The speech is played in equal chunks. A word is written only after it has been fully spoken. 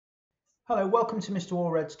Hello, welcome to Mr.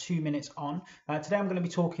 Allred's 2 Minutes On. Today I'm going to be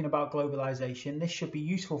talking about globalisation. This should be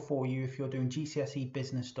useful for you if you're doing GCSE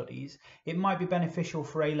business studies. It might be beneficial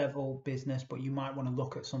for A-level business, but you might want to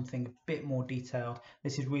look at something a bit more detailed.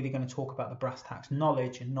 This is really going to talk about the brass tacks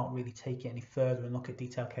knowledge and not really take it any further and look at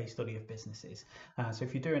detailed case study of businesses. So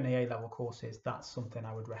if you're doing the A-level courses, that's something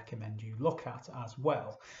I would recommend you look at as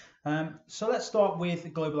well. So let's start with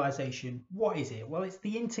globalization. What is it? Well, it's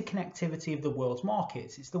the interconnectivity of the world's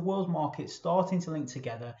markets. It's the world's markets starting to link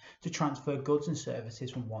together to transfer goods and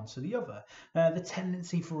services from one to the other. The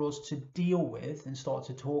tendency for us to deal with and start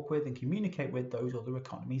to talk with and communicate with those other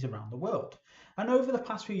economies around the world. And over the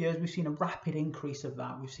past few years, we've seen a rapid increase of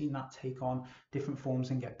that. We've seen that take on different forms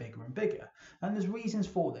and get bigger and bigger. And there's reasons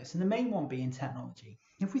for this, and the main one being technology.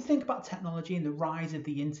 If we think about technology and the rise of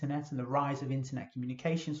the internet and the rise of internet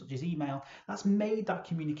communication, such as email, that's made that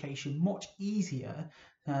communication much easier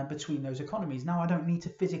between those economies. Now I don't need to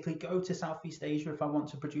physically go to Southeast Asia if I want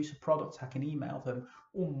to produce a product. I can email them,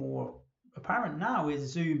 or more apparent now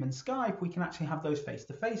is Zoom and Skype. We can actually have those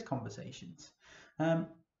face-to-face conversations.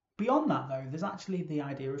 Beyond that, though, there's actually the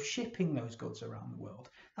idea of shipping those goods around the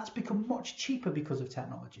world. That's become much cheaper because of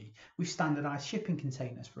technology. We've standardized shipping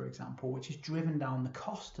containers, for example, which has driven down the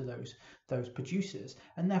cost to those producers,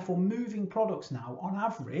 and therefore moving products now on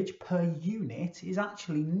average per unit is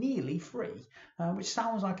actually nearly free, which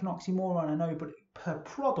sounds like an oxymoron, I know, but per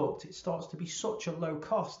product it starts to be such a low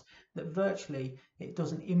cost that virtually it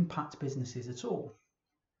doesn't impact businesses at all.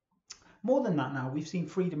 More than that now, we've seen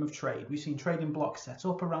freedom of trade. We've seen trading blocks set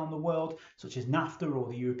up around the world, such as NAFTA or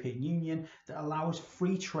the European Union, that allows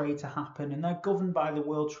free trade to happen, and they're governed by the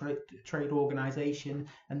World Trade Organization,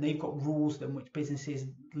 and they've got rules in which businesses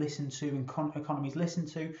listen to and economies listen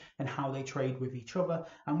to, and how they trade with each other.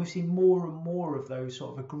 And we've seen more and more of those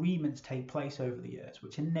sort of agreements take place over the years,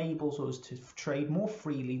 which enables us to trade more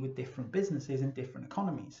freely with different businesses and different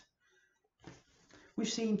economies. We've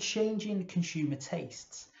seen changing consumer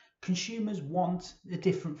tastes. Consumers want a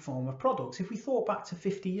different form of products. If we thought back to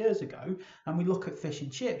 50 years ago and we look at fish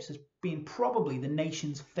and chips as being probably the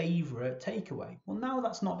nation's favourite takeaway, well, now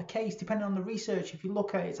that's not the case. Depending on the research, if you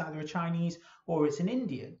look at it, it's either a Chinese or it's an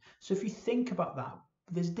Indian. So if you think about that,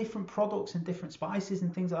 there's different products and different spices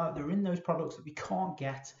and things like that that are in those products that we can't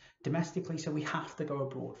get domestically, so we have to go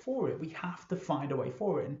abroad for it. We have to find a way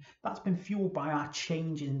for it, and that's been fueled by our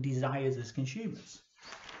change in desires as consumers.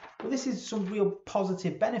 Well, this is some real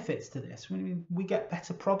positive benefits to this. We get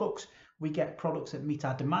better products, we get products that meet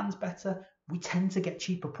our demands better, we tend to get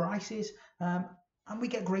cheaper prices, and we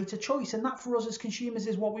get greater choice. And that for us as consumers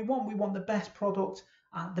is what we want. We want the best product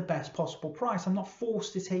at the best possible price. I'm not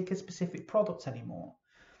forced to take a specific product anymore.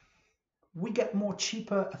 We get more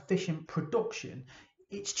cheaper, efficient production.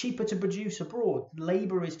 It's cheaper to produce abroad.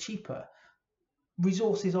 Labour is cheaper.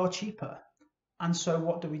 Resources are cheaper. And so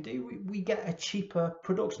what do? We get a cheaper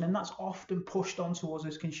production, and that's often pushed onto us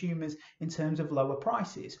as consumers in terms of lower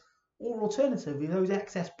prices. Or alternatively, those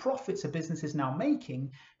excess profits a business is now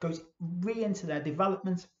making goes into their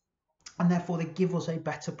development, and therefore they give us a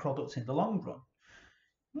better product in the long run.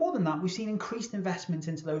 More than that, we've seen increased investment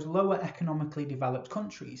into those lower economically developed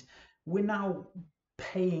countries. We're now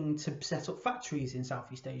paying to set up factories in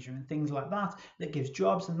Southeast Asia and things like that. That gives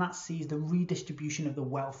jobs, and that sees the redistribution of the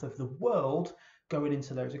wealth of the world going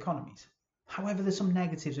into those economies. However, there's some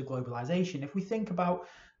negatives of globalization. If we think about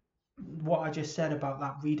what I just said about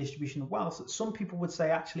that redistribution of wealth, some people would say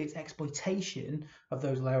actually it's exploitation of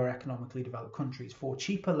those lower economically developed countries for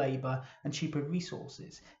cheaper labor and cheaper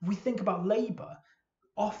resources. If we think about labor,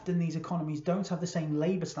 often these economies don't have the same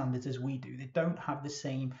labour standards as we do. They don't have the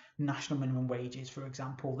same national minimum wages, for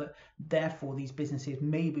example, that therefore these businesses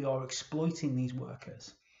maybe are exploiting these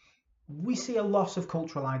workers. We see a loss of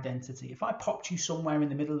cultural identity. If I popped you somewhere in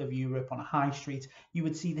the middle of Europe on a high street, you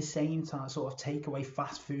would see the same sort of takeaway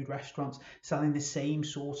fast food restaurants selling the same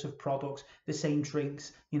sorts of products, the same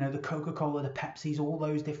drinks, the Coca-Cola, the Pepsis, all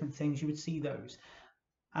those different things. You would see those.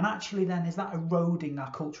 And actually then, is that eroding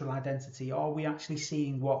our cultural identity? Are we actually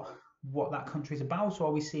seeing what that country is about, or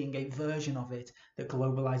are we seeing a version of it that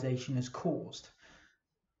globalization has caused?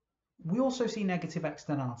 We also see negative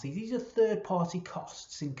externalities. These are third-party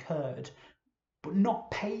costs incurred but not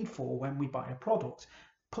paid for when we buy a product.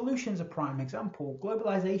 Pollution is a prime example.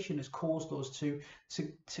 Globalization has caused us to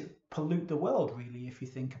pollute the world, really, if you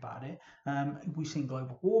think about it. We've seen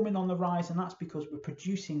global warming on the rise, and that's because we're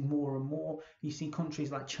producing more and more. You see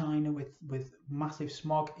countries like China with massive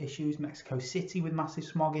smog issues, Mexico City with massive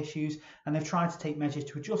smog issues, and they've tried to take measures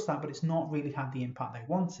to adjust that, but it's not really had the impact they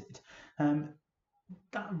wanted.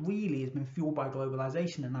 That really has been fueled by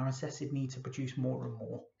globalization and our incessant need to produce more and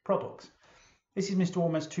more products. This is Mr.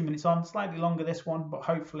 Almost 2 minutes on, slightly longer this one, but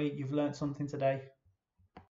hopefully you've learned something today.